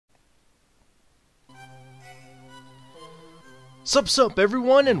Sup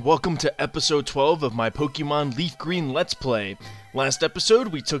everyone, and welcome to episode 12 of my Pokemon LeafGreen Let's Play. Last episode,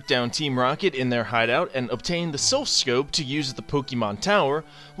 we took down Team Rocket in their hideout and obtained the Silph Scope to use at the Pokemon Tower,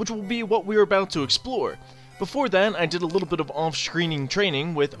 which will be what we are about to explore. Before that, I did a little bit of off-screening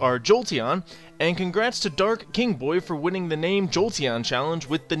training with our Jolteon, and congrats to Dark Kingboy for winning the Name Jolteon challenge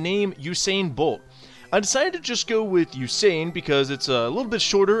with the name Usain Bolt. I decided to just go with Usain because it's a little bit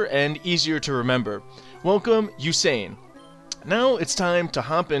shorter and easier to remember. Welcome, Usain. Now it's time to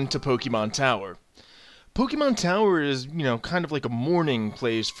hop into Pokemon Tower. Pokemon Tower is, kind of like a mourning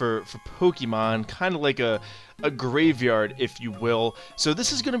place for Pokemon, kind of like a graveyard, if you will. So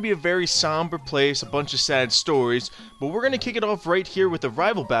this is going to be a very somber place, a bunch of sad stories, but we're going to kick it off right here with a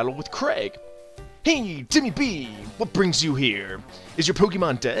rival battle with Craig. Hey, Timmy B, what brings you here? Is your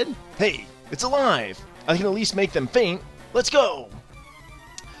Pokemon dead? Hey, it's alive. I can at least make them faint. Let's go!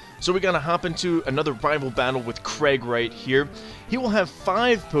 So we're going to hop into another rival battle with Craig right here. He will have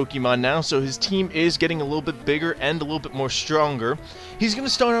 5 Pokemon now, so his team is getting a little bit bigger and a little bit more stronger. He's going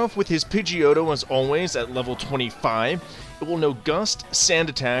to start off with his Pidgeotto as always at level 25. It will know Gust, Sand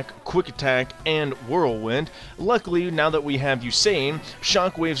Attack, Quick Attack, and Whirlwind. Luckily, now that we have Usain,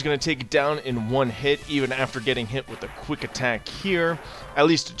 Shockwave's going to take it down in one hit, even after getting hit with a Quick Attack here. At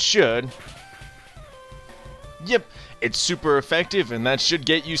least it should. Yep, it's super effective, and that should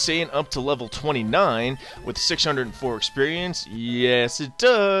get Usain up to level 29 with 604 experience. Yes, it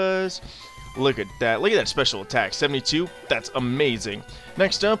does. Look at that. Look at that special attack. 72. That's amazing.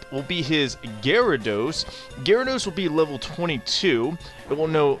 Next up will be his Gyarados. Gyarados will be level 22. It will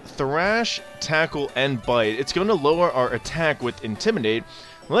know Thrash, Tackle, and Bite. It's going to lower our attack with Intimidate.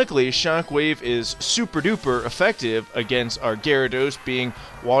 Luckily, Shockwave is super duper effective against our Gyarados being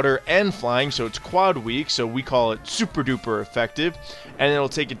water and flying, so it's quad weak, so we call it super duper effective. And it'll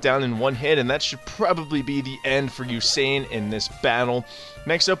take it down in one hit, and that should probably be the end for Usain in this battle.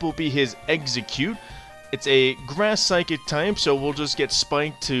 Next up will be his Execute. It's a grass psychic type, so we'll just get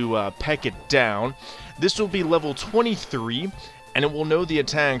Spike to peck it down. This will be level 23. And it will know the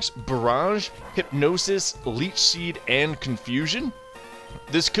attacks Barrage, Hypnosis, Leech Seed, and Confusion.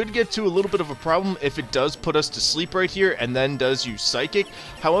 This could get to a little bit of a problem if it does put us to sleep right here and then does use Psychic.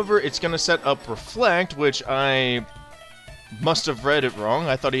 However, it's going to set up Reflect, which I must have read it wrong.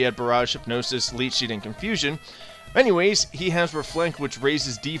 I thought he had Barrage, Hypnosis, Leech Seed, and Confusion. Anyways, he has Reflect, which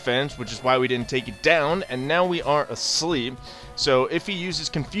raises defense, which is why we didn't take it down, and now we are asleep. So if he uses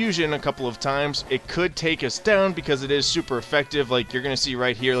Confusion a couple of times, it could take us down because it is super effective, like you're going to see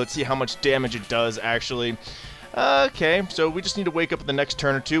right here. Let's see how much damage it does, actually. Okay, so we just need to wake up the next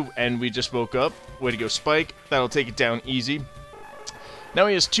turn or two, and we just woke up. Way to go, Spike. That'll take it down easy. Now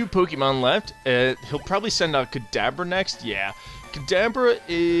he has 2 Pokemon left. He'll probably send out Kadabra next. Yeah, Kadabra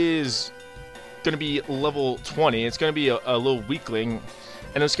is going to be level 20. It's going to be a little weakling,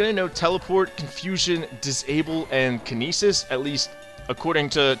 and it's going to know Teleport, Confusion, Disable, and Kinesis, at least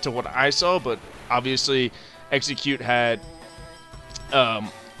according to what I saw, but obviously Execute had,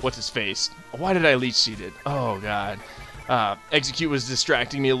 what's his face? Why did I Leech Seed it? Oh, God. Execute was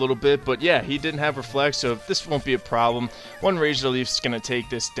distracting me a little bit, but yeah, he didn't have Reflect, so this won't be a problem. One Razor Leaf's going to take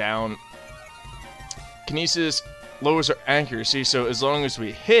this down. Kinesis lowers our accuracy, so as long as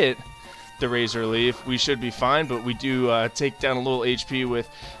we hit the Razor Leaf, we should be fine, but we do take down a little HP with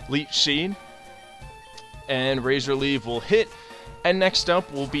Leech Seed. And Razor Leaf will hit. And next up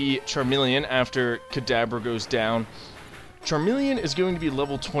will be Charmeleon after Kadabra goes down. Charmeleon is going to be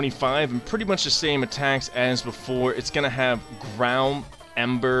level 25 and pretty much the same attacks as before. It's going to have Ground,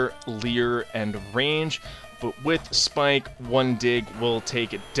 Ember, Leer, and Range, but with Spike, 1 Dig will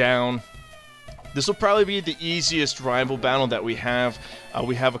take it down. This will probably be the easiest rival battle that we have.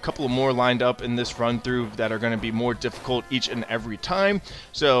 We have a couple of more lined up in this run-through that are going to be more difficult each and every time.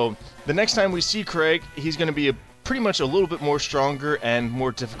 So the next time we see Craig, he's going to be pretty much a little bit more stronger and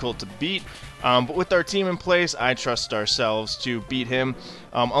more difficult to beat. But with our team in place, I trust ourselves to beat him.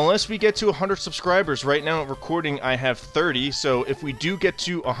 Unless we get to 100 subscribers. Right now at recording, I have 30. So if we do get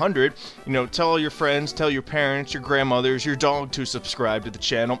to 100, tell all your friends, tell your parents, your grandmothers, your dog to subscribe to the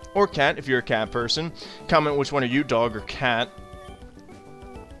channel. Or cat, if you're a cat person. Comment which one are you, dog or cat.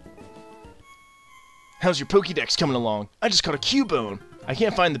 How's your Pokédex coming along? I just caught a Cubone. I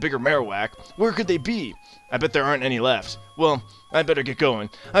can't find the bigger Marowak. Where could they be? I bet there aren't any left. Well, I better get going.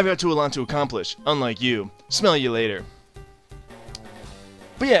 I've got a lot to accomplish, unlike you. Smell you later.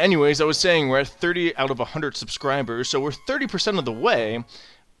 But yeah, anyways, I was saying we're at 30 out of 100 subscribers, so we're 30% of the way,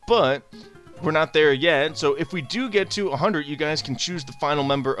 but we're not there yet. So if we do get to 100, you guys can choose the final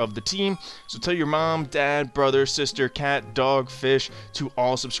member of the team. So tell your mom, dad, brother, sister, cat, dog, fish to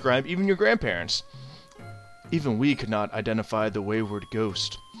all subscribe, even your grandparents. Even we could not identify the wayward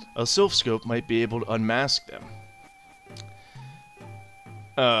ghost. A Silph Scope might be able to unmask them.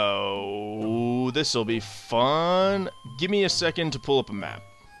 Oh, this'll be fun. Give me a second to pull up a map.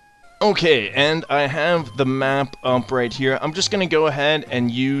 Okay, and I have the map up right here. I'm just going to go ahead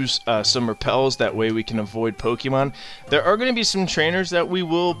and use some repels, that way we can avoid Pokemon. There are going to be some trainers that we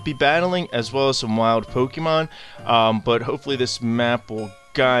will be battling, as well as some wild Pokemon, but hopefully this map will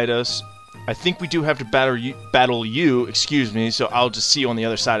guide us. I think we do have to battle you, excuse me, so I'll just see you on the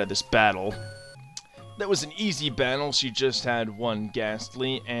other side of this battle. That was an easy battle. She just had one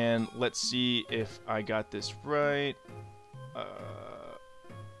Ghastly, and let's see if I got this right.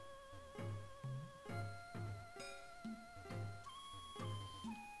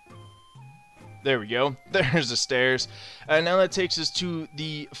 There we go. There's the stairs. Now that takes us to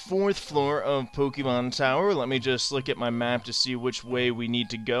the 4th floor of Pokemon Tower. Let me just look at my map to see which way we need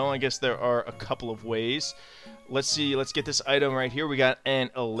to go. I guess there are a couple of ways. Let's see. Let's get this item right here. We got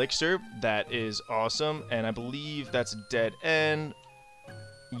an elixir. That is awesome. And I believe that's a dead end.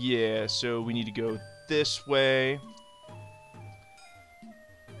 Yeah, so we need to go this way.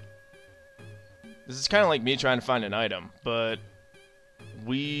 This is kind of like me trying to find an item, but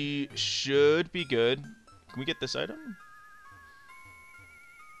we should be good. Can we get this item?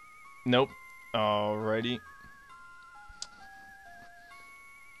 Nope. Alrighty.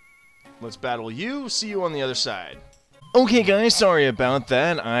 Let's battle you. See you on the other side. Okay guys, sorry about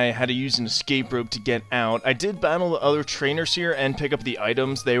that. I had to use an escape rope to get out. I did battle the other trainers here and pick up the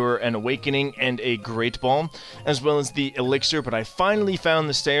items. They were an Awakening and a Great Ball, as well as the elixir, but I finally found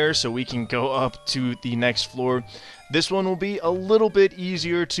the stairs so we can go up to the next floor. This one will be a little bit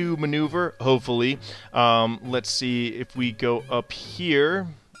easier to maneuver, hopefully. Let's see if we go up here.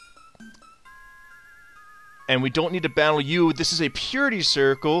 And we don't need to battle you. This is a purity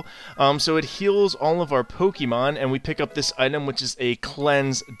circle, so it heals all of our Pokemon, and we pick up this item, which is a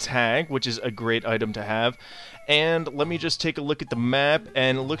cleanse tag, which is a great item to have. And let me just take a look at the map,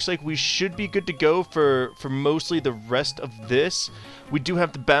 and it looks like we should be good to go for mostly the rest of this. We do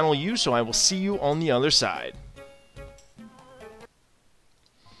have to battle you, so I will see you on the other side.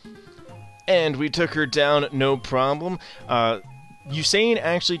 And we took her down, no problem. Usain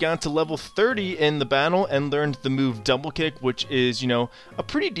actually got to level 30 in the battle and learned the move Double Kick, which is, you know, a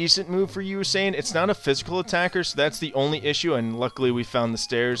pretty decent move for Usain. It's not a physical attacker, so that's the only issue, and luckily we found the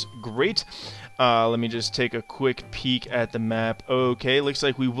stairs. Great. Let me just take a quick peek at the map. Okay, looks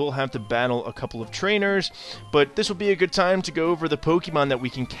like we will have to battle a couple of trainers, but this will be a good time to go over the Pokemon that we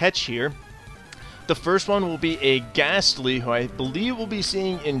can catch here. The first one will be a Ghastly, who I believe we'll be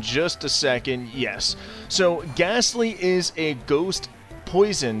seeing in just a second. Yes. So, Ghastly is a ghost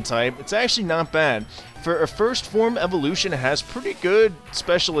poison type. It's actually not bad. For a first form evolution, it has pretty good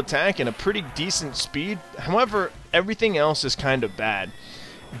special attack and a pretty decent speed. However, everything else is kind of bad.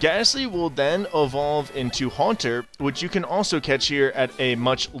 Ghastly will then evolve into Haunter, which you can also catch here at a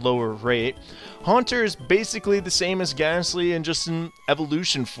much lower rate. Haunter is basically the same as Ghastly in just an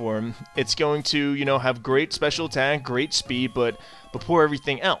evolution form. It's going to, you know, have great special attack, great speed, but poor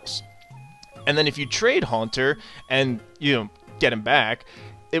everything else. And then if you trade Haunter and, you know, get him back,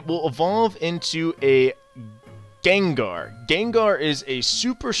 it will evolve into a Gengar. Gengar is a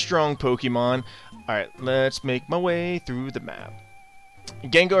super strong Pokemon. Alright, let's make my way through the map.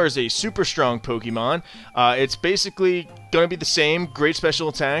 Gengar is a super strong Pokemon. It's basically going to be the same. Great special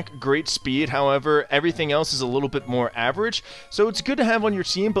attack, great speed. However, everything else is a little bit more average. So it's good to have on your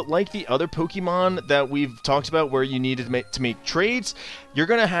team, but like the other Pokemon that we've talked about where you needed to make trades, you're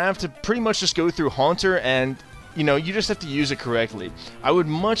going to have to pretty much just go through Haunter and, you know, you just have to use it correctly. I would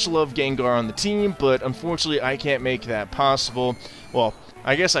much love Gengar on the team, but unfortunately I can't make that possible. Well,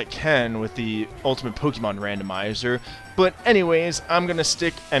 I guess I can with the Ultimate Pokemon Randomizer, but anyways, I'm going to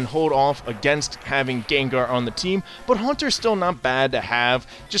stick and hold off against having Gengar on the team, but Haunter's still not bad to have,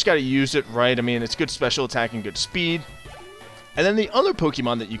 just got to use it right. I mean, it's good special attack and good speed. And then the other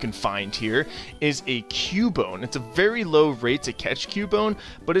Pokemon that you can find here is a Cubone. It's a very low rate to catch Cubone,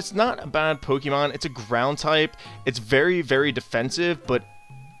 but it's not a bad Pokemon. It's a ground type. It's very, very defensive, but...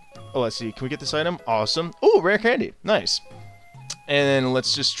 oh, let's see. Can we get this item? Awesome. Oh, rare candy. Nice. And then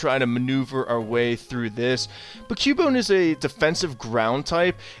let's just try to maneuver our way through this. But Cubone is a defensive ground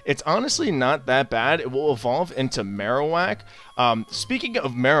type. It's honestly not that bad. It will evolve into Marowak. Speaking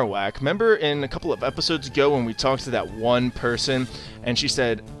of Marowak, remember in a couple of episodes ago when we talked to that one person and she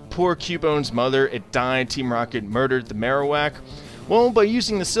said, poor Cubone's mother, it died, Team Rocket murdered the Marowak? Well, by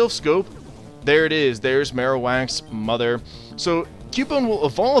using the Silph Scope, there it is. There's Marowak's mother. So Cubone will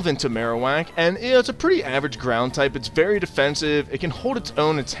evolve into Marowak, and it's a pretty average ground type. It's very defensive. It can hold its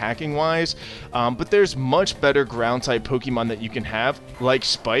own attacking wise, but there's much better ground type Pokemon that you can have, like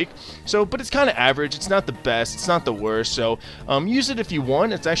Spike. So, but it's kind of average. It's not the best. It's not the worst. So, use it if you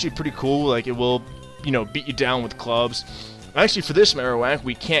want. It's actually pretty cool. Like, it will, you know, beat you down with clubs. Actually, for this Marowak,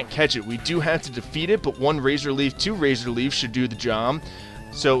 we can't catch it. We do have to defeat it, but 1 Razor Leaf, 2 Razor Leaf should do the job.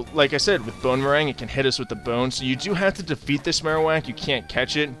 So, like I said, with Bone Meringue, it can hit us with the bone. So you do have to defeat this Marowak. You can't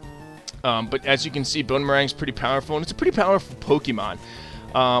catch it. But as you can see, Bone Meringue's pretty powerful, and it's a pretty powerful Pokemon.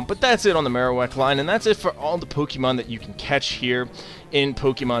 But that's it on the Marowak line, and that's it for all the Pokemon that you can catch here in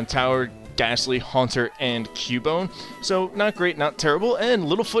Pokemon Tower. Ghastly, Haunter, and Cubone. So, not great, not terrible. And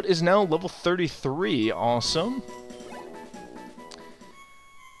Littlefoot is now level 33. Awesome.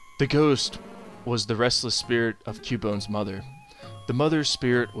 The ghost was the restless spirit of Cubone's mother. The mother's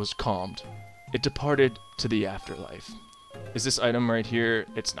spirit was calmed. It departed to the afterlife. Is this item right here?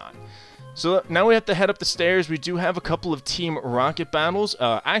 It's not. So now we have to head up the stairs. We do have a couple of Team Rocket battles.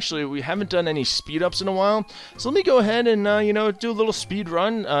 Actually, we haven't done any speed ups in a while. So let me go ahead and, you know, do a little speed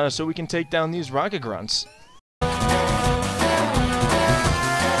run so we can take down these Rocket Grunts.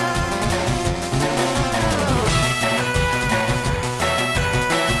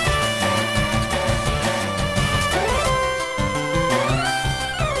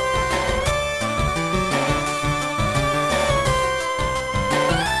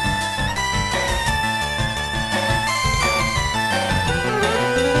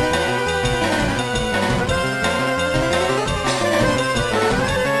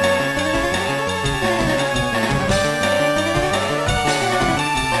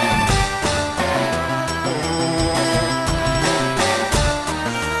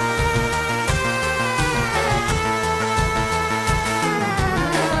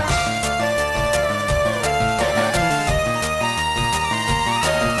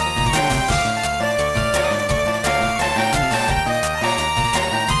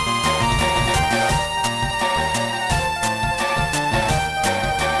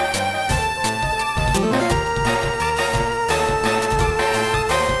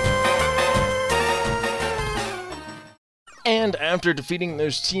 And after defeating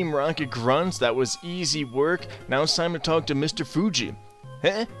those Team Rocket Grunts, that was easy work. Now it's time to talk to Mr. Fuji.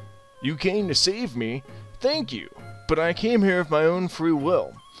 Huh? You came to save me? Thank you. But I came here of my own free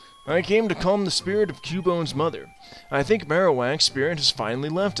will. I came to calm the spirit of Cubone's mother. I think Marowak's spirit has finally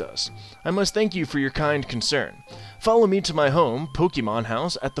left us. I must thank you for your kind concern. Follow me to my home, Pokemon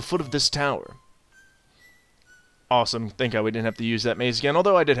House, at the foot of this tower. Awesome. Thank God we didn't have to use that maze again,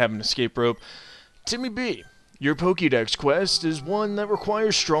 although I did have an escape rope. Timmy B. Your Pokédex quest is one that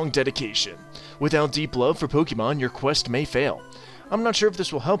requires strong dedication. Without deep love for Pokemon, your quest may fail. I'm not sure if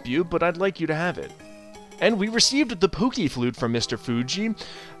this will help you, but I'd like you to have it. And we received the Pokeflute from Mr. Fuji.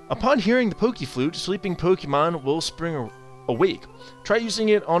 Upon hearing the Pokeflute, sleeping Pokemon will spring awake. Try using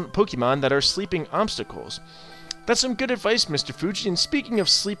it on Pokemon that are sleeping obstacles. That's some good advice, Mr. Fuji. And speaking of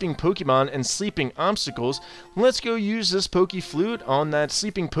sleeping Pokemon and sleeping obstacles, let's go use this Pokeflute on that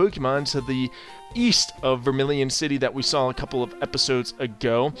sleeping Pokemon to the east of Vermilion City that we saw a couple of episodes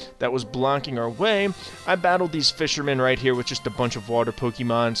ago that was blocking our way. I battled these fishermen right here with just a bunch of water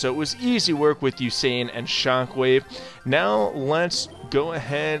Pokemon, so it was easy work with Usain and Shockwave. Now let's go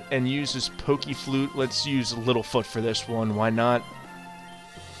ahead and use this Pokeflute. Let's use Littlefoot for this one. Why not?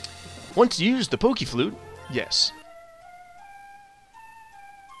 Once used the Pokeflute, yes.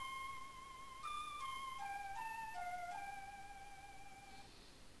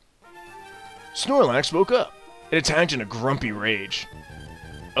 Snorlax woke up. It attacked in a grumpy rage.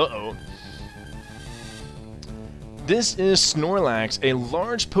 Uh-oh. This is Snorlax, a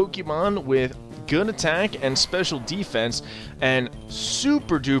large Pokemon with good attack and special defense and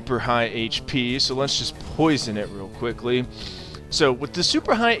super duper high HP, so let's just poison it real quickly. So with the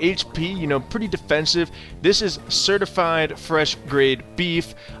super high HP, you know, pretty defensive. This is certified fresh grade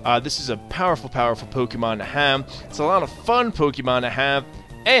beef. This is a powerful Pokemon to have. It's a lot of fun Pokemon to have.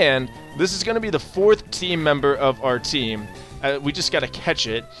 And this is going to be the 4th team member of our team. We just got to catch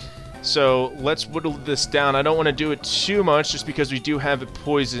it. So let's whittle this down. I don't want to do it too much just because we do have it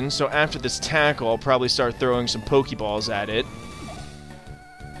poisoned. So after this tackle, I'll probably start throwing some Pokeballs at it.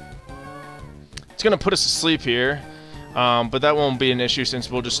 It's going to put us to sleep here. But that won't be an issue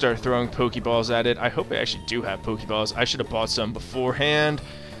since we'll just start throwing Pokeballs at it. I hope I actually do have Pokeballs. I should have bought some beforehand.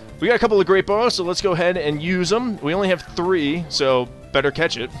 We got a couple of great balls, so let's go ahead and use them. We only have 3, so better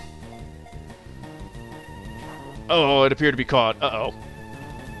catch it. Oh, it appeared to be caught. Uh-oh.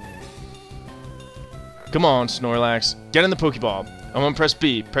 Come on, Snorlax. Get in the Pokeball. I'm gonna press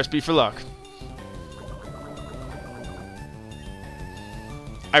B. Press B for luck.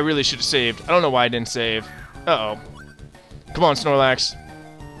 I really should have saved. I don't know why I didn't save. Uh-oh. Come on, Snorlax.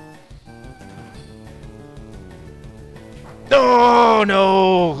 Oh,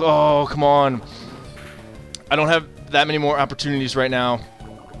 no! Oh, come on. I don't have that many more opportunities right now.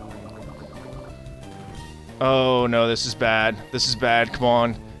 Oh, no, this is bad. This is bad. Come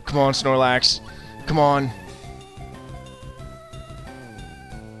on. Come on, Snorlax. Come on.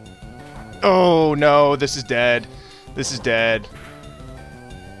 Oh, no, this is dead. This is dead.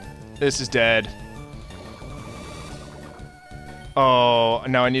 This is dead. Oh,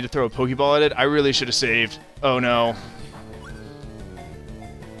 now I need to throw a Pokeball at it? I really should have saved. Oh, no.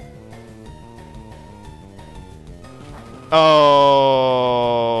 Oh,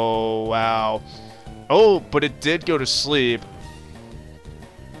 wow. Oh, but it did go to sleep.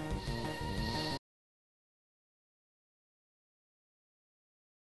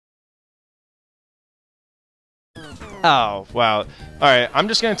 Oh, wow. Alright, I'm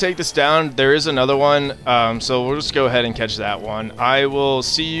just going to take this down. There is another one, so we'll just go ahead and catch that one. I will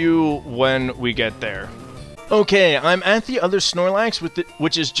see you when we get there. Okay, I'm at the other Snorlax,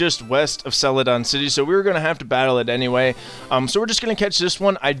 which is just west of Celadon City, so we were going to have to battle it anyway. So we're just going to catch this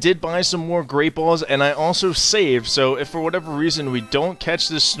one. I did buy some more Great Balls, and I also saved, so if for whatever reason we don't catch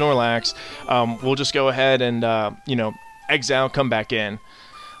this Snorlax, we'll just go ahead and, you know, exile, come back in.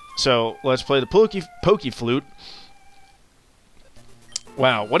 So let's play the Poke Flute.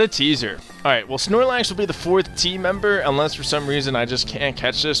 Wow, what a teaser. Alright, well, Snorlax will be the 4th team member, unless for some reason I just can't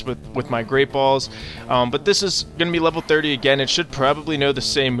catch this with my Great Balls. But this is going to be level 30 again. It should probably know the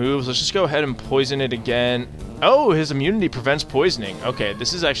same moves. Let's just go ahead and poison it again. Oh, his immunity prevents poisoning. Okay,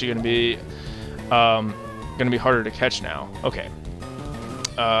 this is actually going to be harder to catch now. Okay.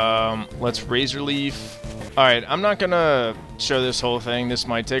 Let's Razor Leaf. Alright, I'm not going to show this whole thing. This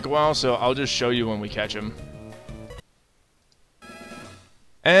might take a while, so I'll just show you when we catch him.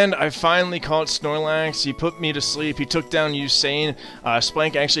 And I finally caught Snorlax. He put me to sleep. He took down Usain.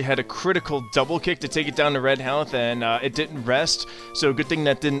 Splank actually had a critical double kick to take it down to red health, and it didn't rest. So good thing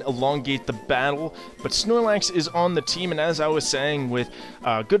that didn't elongate the battle. But Snorlax is on the team, and as I was saying, with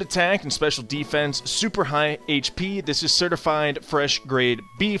good attack and special defense, super high HP, this is certified fresh grade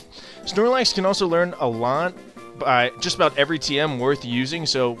beef. Snorlax can also learn a lot by just about every TM worth using,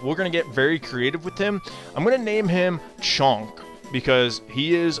 so we're going to get very creative with him. I'm going to name him Chonk, because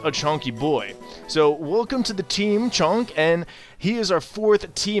he is a chonky boy. So welcome to the team, Chonk, and he is our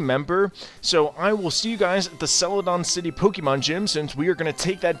 4th team member. So I will see you guys at the Celadon City Pokemon Gym, since we are going to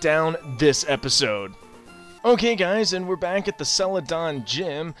take that down this episode. Okay guys, and we're back at the Celadon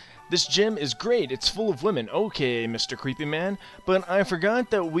Gym. This gym is great, it's full of women. Okay, Mr. Creepy Man, but I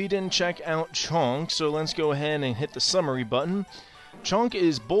forgot that we didn't check out Chonk, so let's go ahead and hit the summary button. Chonk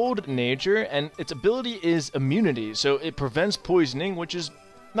is bold in nature, and its ability is immunity, so it prevents poisoning, which is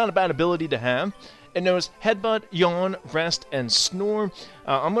not a bad ability to have. It knows Headbutt, Yawn, Rest, and Snore.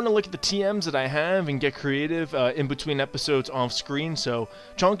 I'm going to look at the TMs that I have and get creative in between episodes off screen, so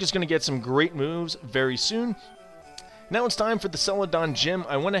Chonk is going to get some great moves very soon. Now it's time for the Celadon Gym.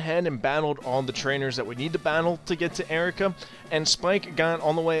 I went ahead and battled all the trainers that we need to battle to get to Erika, and Spike got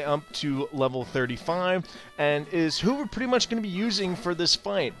all the way up to level 35, and is who we're pretty much going to be using for this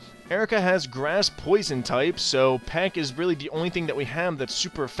fight. Erika has Grass Poison type, so Peck is really the only thing that we have that's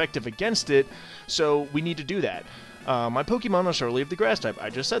super effective against it, so we need to do that. My Pokemon are surely of the Grass type. I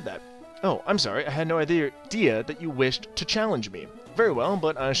just said that. Oh, I'm sorry, I had no idea that you wished to challenge me. Very well,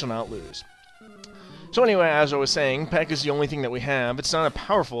 but I shall not lose. So anyway, as I was saying, Peck is the only thing that we have. It's not a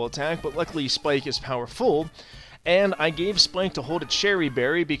powerful attack, but luckily Spike is powerful. And I gave Spike to hold a Cherry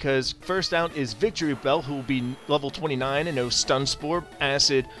Berry because first out is Victory Bell, who will be level 29 and knows Stun Spore,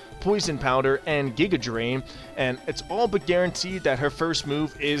 Acid, Poison Powder, and Giga Drain. And it's all but guaranteed that her first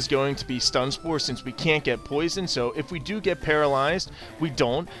move is going to be Stun Spore since we can't get poisoned. So if we do get paralyzed, we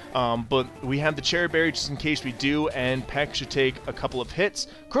don't. But we have the Cherry Berry just in case we do, and Peck should take a couple of hits.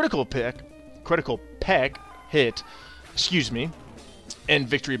 Critical Peck hit, excuse me, and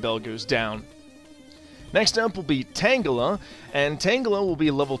Victory Bell goes down. Next up will be Tangela, and Tangela will be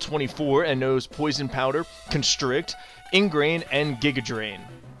level 24 and knows Poison Powder, Constrict, Ingrain, and Giga Drain.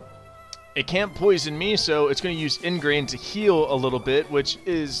 It can't poison me, so it's going to use Ingrain to heal a little bit, which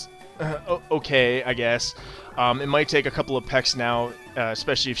is okay, I guess. It might take a couple of pecks now,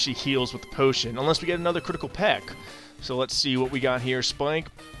 especially if she heals with the potion, unless we get another critical peck. So let's see what we got here. Spike,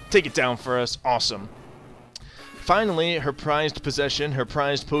 take it down for us. Awesome. Finally, her prized possession, her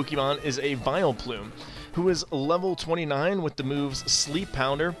prized Pokemon, is a Vileplume. who is level 29 with the moves Sleep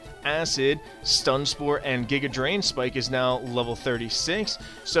Powder, Acid, Stun Spore, and Giga Drain. Spike is now level 36,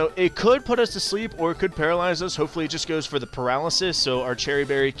 so it could put us to sleep or it could paralyze us. Hopefully it just goes for the paralysis so our Cherry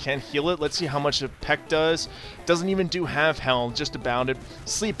Berry can heal it. Let's see how much a Peck does. Doesn't even do half health, just about it.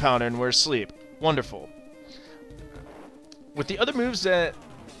 Sleep Powder, and we're asleep. Wonderful. With the other moves that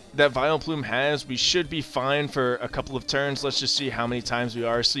Vileplume has, we should be fine for a couple of turns. Let's just see how many times we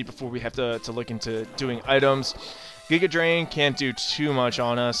are asleep before we have to look into doing items. Giga Drain can't do too much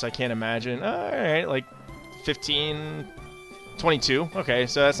on us, I can't imagine. Alright, like 15, 22. Okay,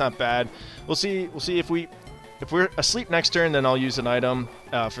 so that's not bad. We'll see if we're asleep next turn, then I'll use an item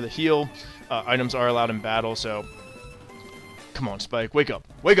for the heal. Items are allowed in battle, so come on, Spike, wake up.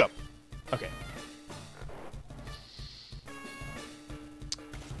 Wake up. Okay.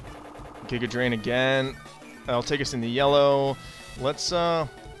 Giga Drain again. That'll take us in the yellow. Let's, one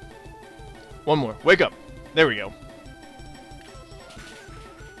more. Wake up. There we go.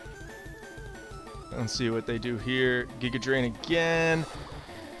 Let's see what they do here. Giga Drain again.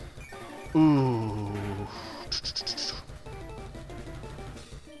 Ooh.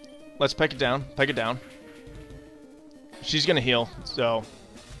 Let's peck it down. Peck it down. She's gonna heal, so...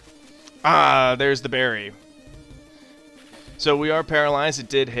 there's the berry. So we are paralyzed. It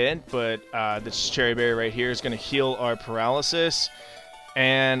did hit, but this Cherry Berry right here is going to heal our paralysis.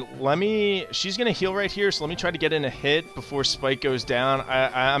 And she's going to heal right here, so let me try to get in a hit before Spike goes down.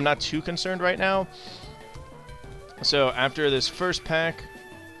 I'm not too concerned right now. So after this first peck,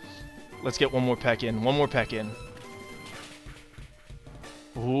 let's get one more peck in. One more peck in.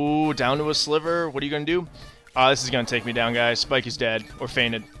 Ooh, down to a sliver. What are you going to do? This is going to take me down, guys. Spike is dead, or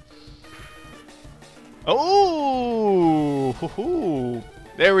fainted. Oh! Hoo-hoo.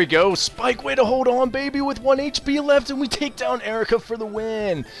 There we go. Spike, way to hold on, baby, with 1 HP left, and we take down Erika for the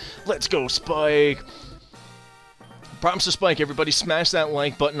win. Let's go, Spike. Props to Spike, everybody. Smash that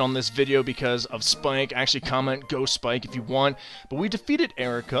like button on this video because of Spike. Actually, comment Go Spike if you want. But we defeated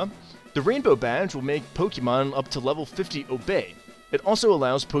Erika. The Rainbow Badge will make Pokemon up to level 50 obey. It also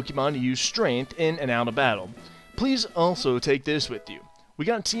allows Pokemon to use Strength in and out of battle. Please also take this with you. We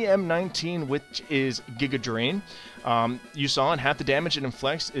got TM19, which is Giga Drain. You saw it, half the damage it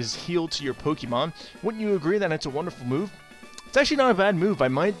inflicts is healed to your Pokemon. Wouldn't you agree that it's a wonderful move? It's actually not a bad move. I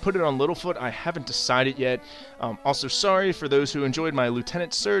might put it on Littlefoot. I haven't decided yet. Also, sorry for those who enjoyed my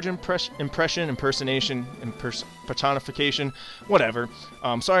Lieutenant Surge impersonation, personification, whatever.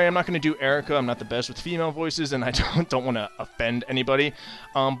 Sorry, I'm not going to do Erika. I'm not the best with female voices, and I don't want to offend anybody.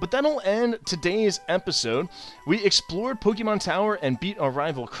 But that'll end today's episode. We explored Pokemon Tower and beat our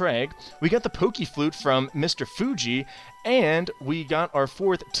rival Craig. We got the Pokeflute from Mr. Fuji, and we got our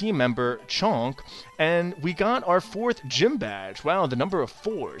 4th team member, Chonk, and we got our 4th gym badge. Wow, the number of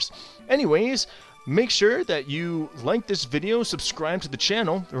 4s. Anyways, make sure that you like this video, subscribe to the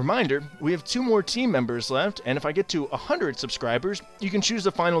channel. Reminder, we have 2 more team members left, and if I get to 100 subscribers, you can choose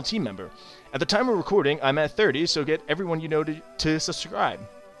the final team member. At the time of recording, I'm at 30, so get everyone you know to subscribe.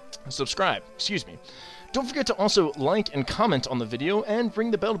 Excuse me. Don't forget to also like and comment on the video and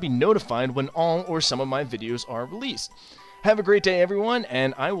ring the bell to be notified when all or some of my videos are released. Have a great day, everyone,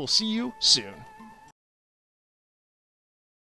 and I will see you soon.